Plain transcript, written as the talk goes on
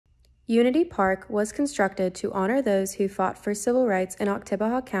Unity Park was constructed to honor those who fought for civil rights in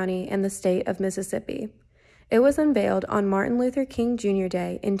Oktibbeha County and the state of Mississippi. It was unveiled on Martin Luther King Jr.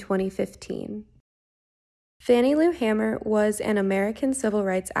 Day in 2015. Fannie Lou Hamer was an American civil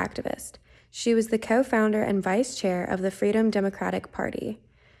rights activist. She was the co-founder and vice chair of the Freedom Democratic Party.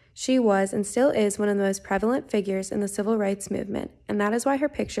 She was and still is one of the most prevalent figures in the civil rights movement, and that is why her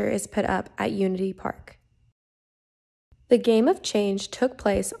picture is put up at Unity Park. The Game of Change took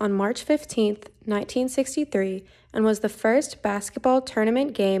place on March 15, 1963, and was the first basketball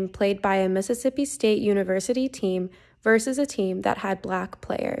tournament game played by a Mississippi State University team versus a team that had black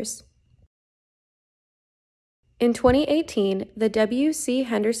players. In 2018, the W.C.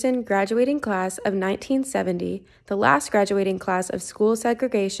 Henderson graduating class of 1970, the last graduating class of school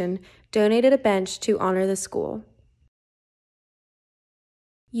segregation, donated a bench to honor the school.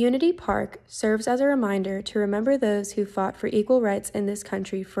 Unity Park serves as a reminder to remember those who fought for equal rights in this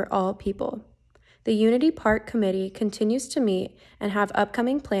country for all people. The Unity Park Committee continues to meet and have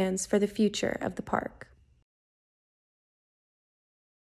upcoming plans for the future of the park.